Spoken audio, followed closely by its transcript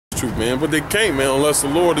truth, man. But they can't, man, unless the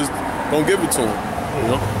Lord is gonna give it to them. You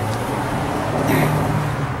know.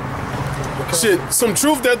 Shit, some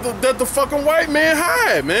truth that the fucking white man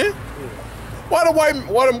hide, man. Why the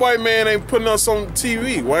white man ain't putting us on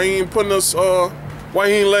TV? Why he ain't putting us? Why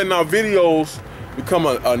he ain't letting our videos become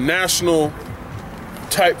a national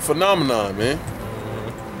type phenomenon, man?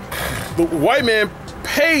 The white man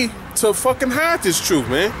pay to fucking hide this truth,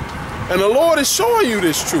 man. And the Lord is showing you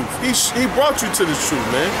this truth. He brought you to this truth,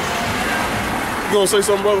 man. You gonna say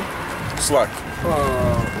something, brother? Slack.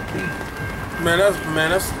 Man, that's the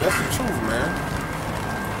truth, man.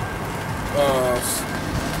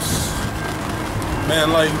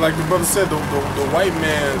 Man, like the brother said, the white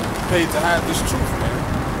man paid to hide this truth, man.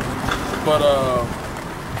 But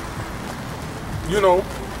you know,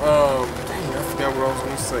 dang, I forgot what I was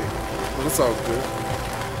gonna say. But it's all good.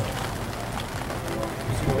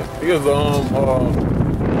 Because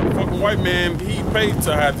fucking white man, he paid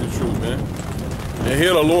to hide the truth, man. And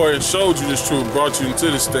here the Lord showed you this truth, brought you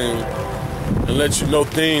into this thing, and let you know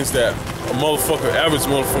things that a average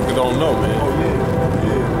motherfucker don't know, man. Oh yeah.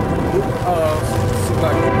 So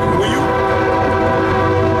like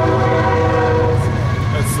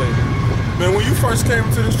let's say, man, when you first came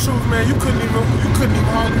to this truth, man, you couldn't even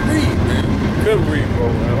hardly read, man. Couldn't read, bro,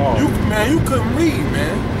 at all. You couldn't read,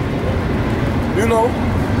 man. You know.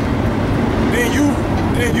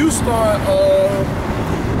 Then you start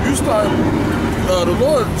the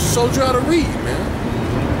Lord showed you how to read, man.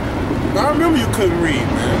 Now, I remember you couldn't read,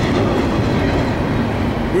 man.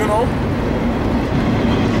 You know?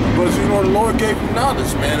 But you know, the Lord gave you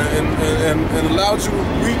knowledge, man, and allowed you to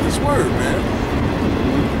read this word, man.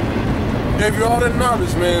 Gave you all that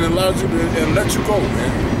knowledge, man, and allowed you to and let you go,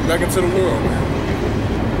 man, back into the world, man.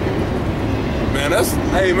 Man, that's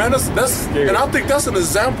and I think that's an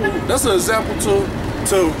example. That's an example to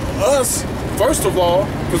us, first of all,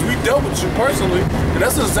 because we dealt with you personally, and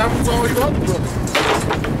that's an example to all you other brothers.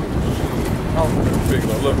 Oh, big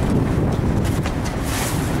look.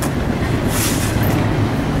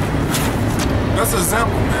 That's an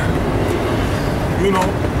example, man. You know,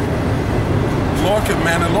 the Lord can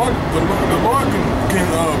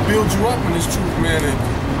build you up in this truth, man,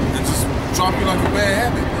 and just drop you like a bad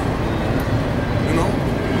habit, man. You know,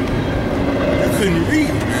 you couldn't read,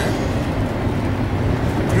 man.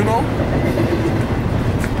 You know,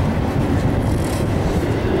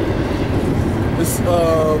 it's you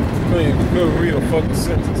couldn't read a fucking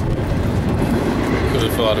sentence, man.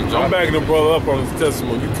 Couldn't fill out a job. I'm backing the brother up on his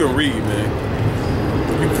testimony. You couldn't read, man.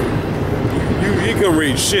 You couldn't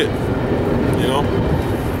read shit. You know,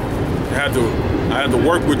 I had to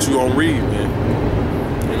work with you on read, man.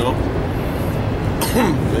 You know.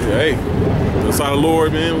 Hey, that's how the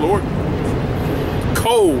Lord, man. Lord,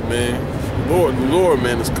 cold, man. The Lord,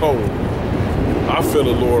 man, is cold. I feel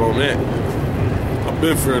the Lord on that. I've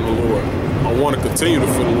been fearing the Lord. I want to continue to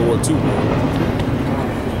feel the Lord too, man.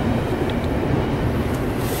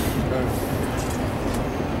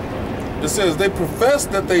 It says they profess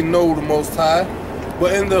that they know the Most High,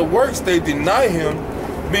 but in their works they deny Him,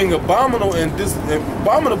 being abominable and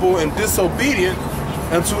disobedient.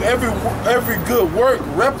 And to every good work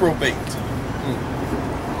reprobate.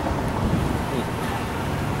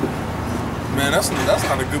 Man, that's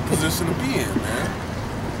not a good position to be in, man.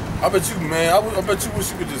 I bet you, man. I bet you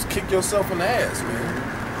wish you could just kick yourself in the ass, man.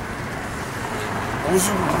 I wish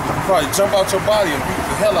you could probably jump out your body and beat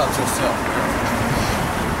the hell out yourself, man.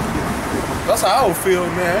 That's how I would feel,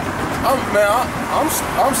 man. I'm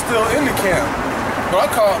still in the camp, but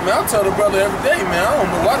I tell the brother every day, man. I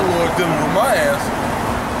don't know why the Lord dealing with my ass.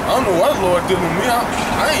 I don't know what the Lord dealing with me.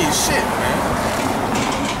 I ain't shit, man.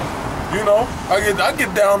 You know, I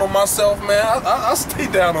get down on myself, man. I stay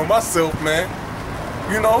down on myself, man.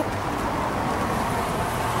 You know,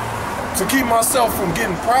 to keep myself from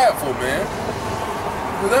getting prideful, man.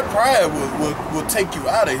 Because that pride will take you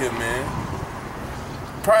out of here, man.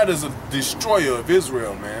 Pride is a destroyer of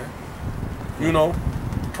Israel, man. You know,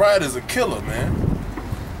 pride is a killer, man.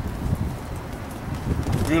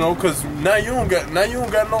 You know, cause now you don't got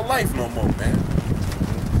no life no more, man.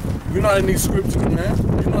 You're not in these scriptures, man.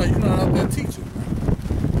 You're not out there teaching.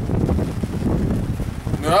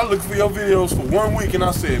 Now I looked for your videos for 1 week and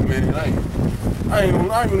I said, man, I ain't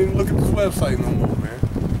gonna even look at this website no more, man.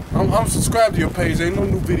 I'm subscribed to your page. Ain't no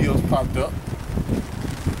new videos popped up.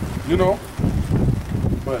 You know,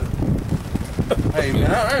 but hey, man,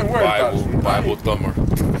 I ain't worried about it. Bible thumber.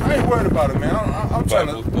 I ain't worried about it, man. I'm trying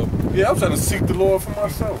to seek the Lord for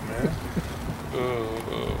myself, man.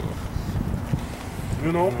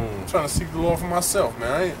 You know, I'm trying to seek the Lord for myself,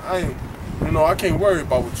 man. I ain't, you know, I can't worry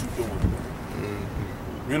about what you're doing, man.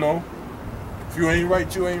 You know, If you ain't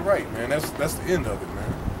right, you ain't right, man. That's the end of it,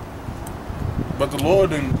 man. But the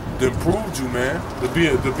Lord then proved you, man, to be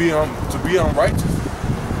unrighteous.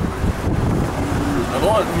 The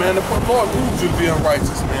Lord, man, the Lord proved you to be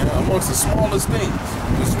unrighteous, man, amongst the smallest things,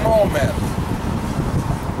 the small matters.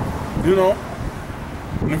 You know,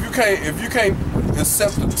 and if you can't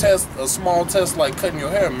accept a small test like cutting your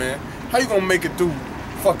hair, man, how you gonna make it through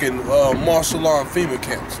fucking martial law and FEMA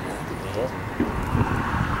camps, man?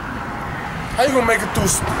 How you gonna make it through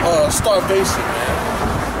starvation, man?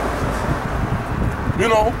 You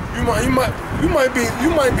know, you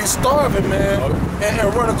might be starving, man,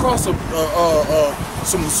 and run across some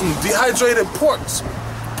dehydrated pork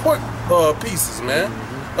pieces, man,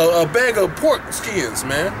 a bag of pork skins,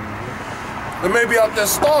 man, and maybe out there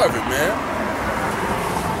starving, man.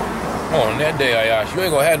 On that day, Ayash, you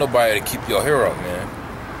ain't gonna have nobody to keep your hair up, man.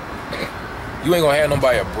 You ain't gonna have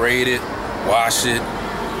nobody to braid it, wash it.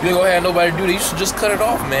 You ain't gonna have nobody to do that. You should just cut it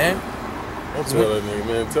off, man. Don't tell that nigga,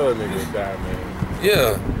 man. Tell that nigga to die, man.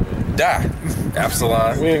 Yeah, die.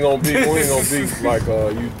 Absalom. We ain't gonna be like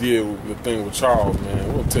you did with the thing with Charles,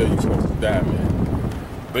 man. We'll tell you you're supposed to die, man.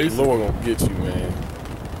 But the Lord gonna get you, man.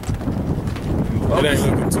 It ain't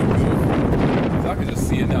looking too good. I can just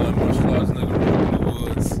see it now in martial arts, nigga in the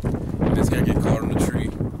woods. This guy get caught in the tree.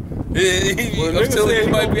 I'm telling you, he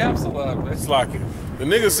might be Absalom, man. It's like it. The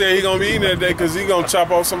nigga said he gonna be eating that day because he gonna chop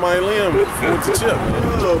off somebody's limb with the chip, man.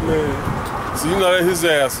 Oh, man. So you know that his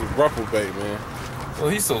ass is reprobate, man. Well,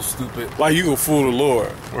 he's so stupid. Like you gonna fool the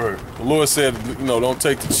Lord. Right. The Lord said, you know, don't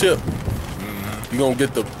take the chip. You gonna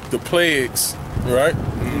get the plagues, right?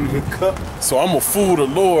 So I'm gonna fool the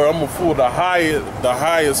Lord. I'm gonna fool the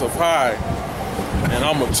highest of high, and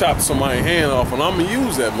I'm gonna chop somebody's hand off, and I'm gonna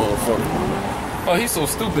use that motherfucker. Oh, he's so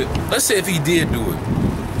stupid. Let's say if he did do it.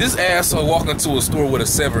 This asshole walk into a store with a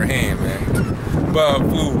severed hand, man, buying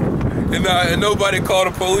food, and nobody called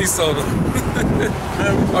the police on him.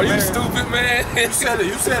 Are you stupid, man? You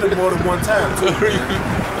said it more than one time too.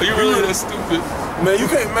 Are you really that stupid? Man, you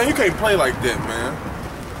can't play like that, man.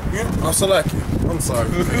 I'm sorry.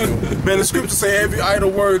 Man, the scripture say every idle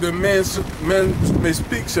word that man may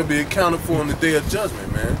speak shall be accounted for in the day of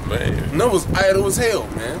judgment, man. And that was idle as hell,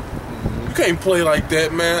 man. You can't play like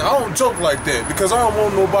that, man. I don't joke like that because I don't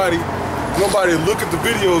want nobody to look at the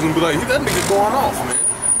videos and be like, that nigga going off, man.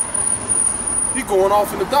 He going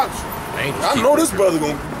off in the doctrine. I know this brother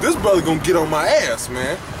gonna get on my ass,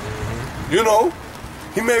 man. You know,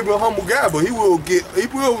 he may be a humble guy, but he will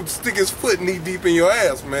stick his foot knee deep in your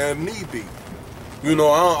ass, man, knee deep. You know,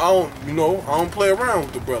 I don't play around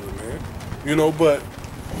with the brother, man. You know, but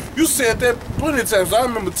you said that plenty of times. I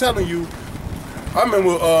remember telling you, hey man,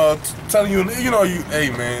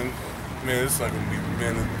 it's not gonna be,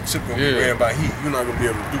 man, the ship gonna be ran by heat. You're not gonna be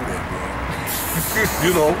able to do that, man.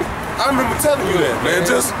 You know, I remember telling you that, man.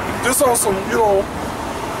 Just on some, you know,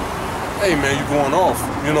 hey man, you going off,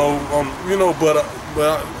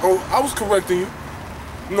 but I was correcting you,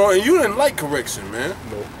 you know, and you didn't like correction, man.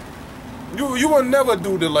 No. You would never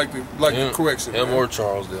do the correction. Him or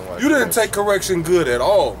Charles didn't like. You didn't take correction good at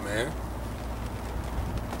all, man.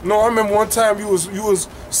 No, I remember one time you was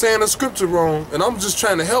saying the scripture wrong, and I'm just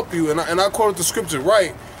trying to help you, and I quoted the scripture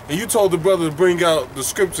right, and you told the brother to bring out the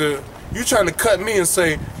scripture. You trying to cut me and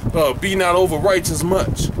say, "Be not over righteous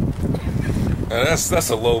much." That's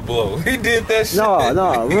a low blow. He did that shit.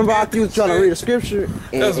 No. Remember after you was trying to read the scripture,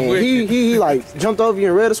 and he like jumped over you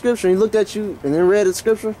and read the scripture, and he looked at you and then read the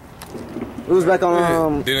scripture. It was back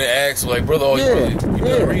on. Didn't ask like, brother, you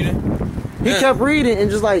done reading? He kept reading and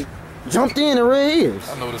just like jumped in and read his.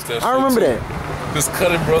 I noticed that. I remember that. Just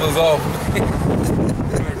cutting brothers off.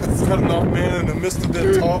 Cutting off, man, in the midst of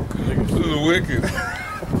that talk. This is wicked.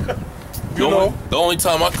 The only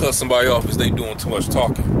time I cut somebody off is they doing too much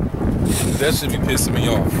talking. That should be pissing me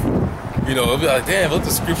off. You know, it'll be like, damn, let the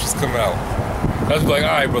scriptures come out. I'll be like, all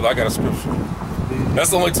right, brother, I got a scripture. That's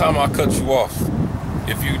the only time I cut you off.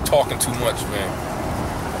 If you talking too much, man.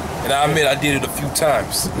 And I admit I did it a few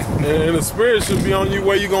times. And the spirit should be on you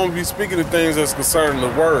where you're gonna be speaking of things that's concerning the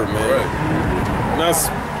word, man. Right. Not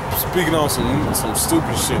speaking on some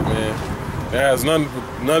stupid shit, man. It has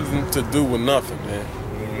nothing to do with nothing, man.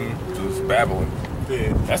 Just babbling.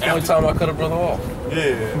 Yeah. That's the only time I cut a brother off.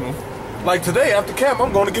 Yeah. Like today after camp,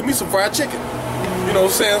 I'm going to get me some fried chicken. You know,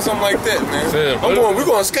 saying something like that, man. We're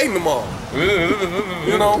going to skate tomorrow.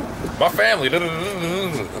 You know, my family.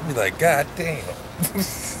 I'll be like, God damn.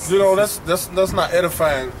 You know, that's not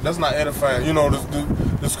edifying. That's not edifying. You know,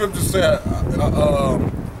 the scripture said, in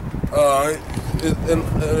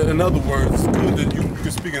other words, it's good that you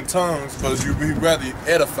can speak in tongues, but you be rather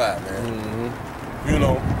edified, man. You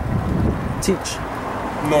know, Teach.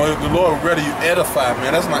 the Lord would rather you edify,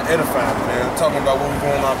 man. That's not edifying, man. Talking about what we're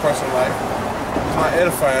going on in our personal life. It's not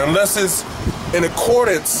edifying. Unless it's in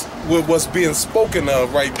accordance with what's being spoken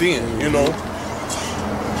of right then, you know.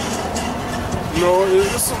 You know,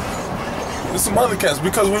 it's some other cats.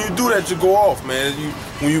 Because when you do that, you go off, man.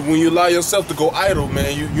 When you allow yourself to go idle,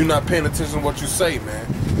 man, you're not paying attention to what you say, man.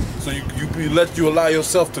 So you allow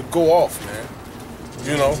yourself to go off, man.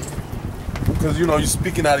 You know. Because, you know, you're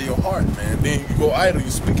speaking out of your heart, man. Then you go idle,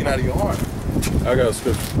 you're speaking out of your heart. I got a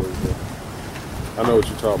scripture for you, bro. I know what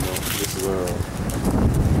you're talking about. This is,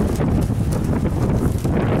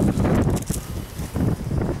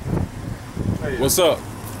 Hey, what's up?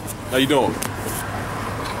 How you doing?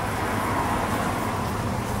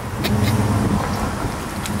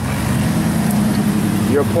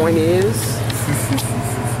 Your point is?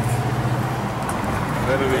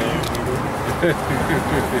 Better than you.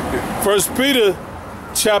 1 Peter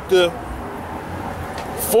chapter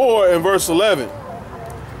 4 and verse 11.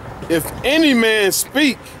 If any man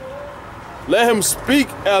speak, let him speak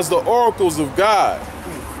as the oracles of God.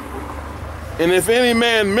 And if any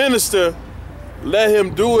man minister, let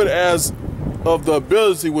him do it as of the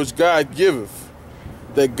ability which God giveth,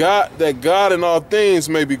 that God in all things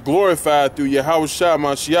may be glorified through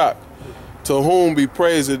YAHAWASHI, to whom be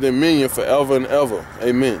praise and dominion forever and ever.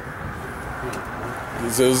 Amen.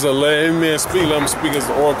 It says, let any man speak, let him speak as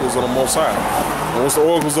the oracles of the Most High. And what's the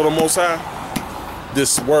oracles of the Most High?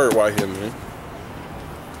 This word right here, man.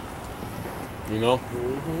 You know?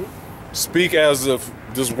 Mm-hmm. Speak as if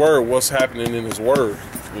this word, what's happening in his word,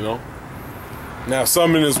 you know? Now,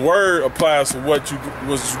 some in his word applies to what you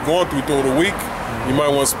was going through the week. You might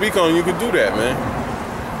want to speak on, you could do that, man.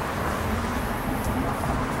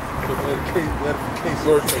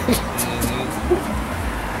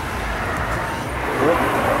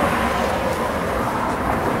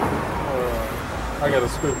 I got a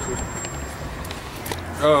scripture.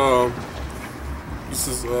 This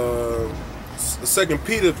is 2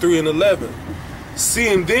 Peter 3 and 11.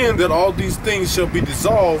 Seeing then that all these things shall be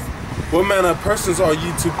dissolved, what manner of persons are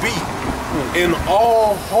ye to be in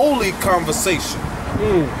all holy conversation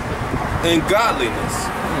and godliness?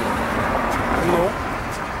 You know,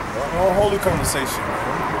 all holy conversation.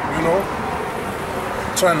 You know,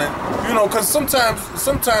 trying to, you know, because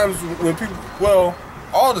sometimes when people, well,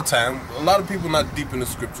 all the time, a lot of people not deep in the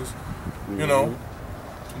scriptures, you know,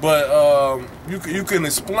 but you can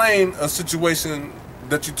explain a situation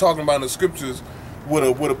that you're talking about in the scriptures with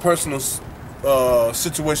a personal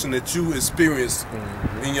situation that you experienced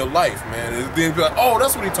in your life, man. And then be like, oh,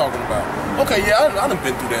 that's what he's talking about. Okay, yeah, I done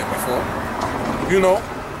been through that before. You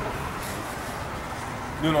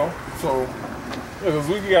know, so. Yeah, because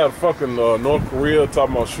we got fucking North Korea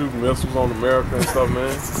talking about shooting missiles on America and stuff,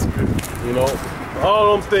 man. You know,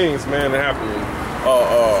 all them things, man, that happening.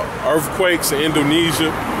 Earthquakes in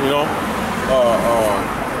Indonesia, you know.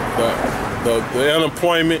 The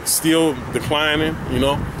unemployment still declining, you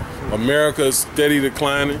know. America's steady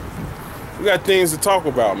declining. We got things to talk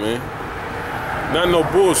about, man. Not no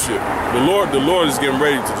bullshit. The Lord is getting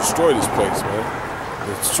ready to destroy this place, man.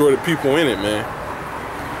 To destroy the people in it, man.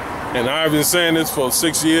 And I've been saying this for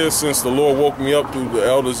 6 years since the Lord woke me up through the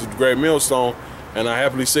elders of the Great Millstone, and I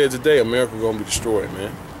happily say it today, America gonna be destroyed, man.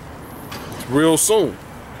 It's real soon,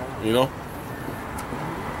 you know.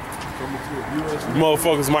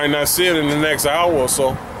 Motherfuckers might not see it in the next hour or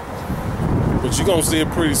so, but you're gonna see it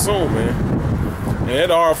pretty soon, man. And that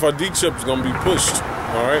RFID chip is gonna be pushed,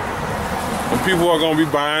 all right? And people are gonna be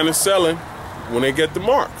buying and selling when they get the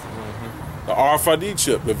mark. The RFID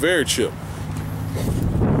chip, the very chip.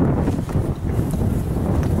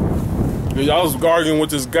 I was arguing with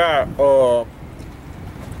this guy who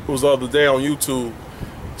was the other day on YouTube.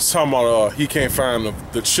 He's talking about he can't find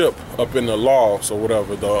the chip up in the logs or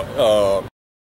whatever, the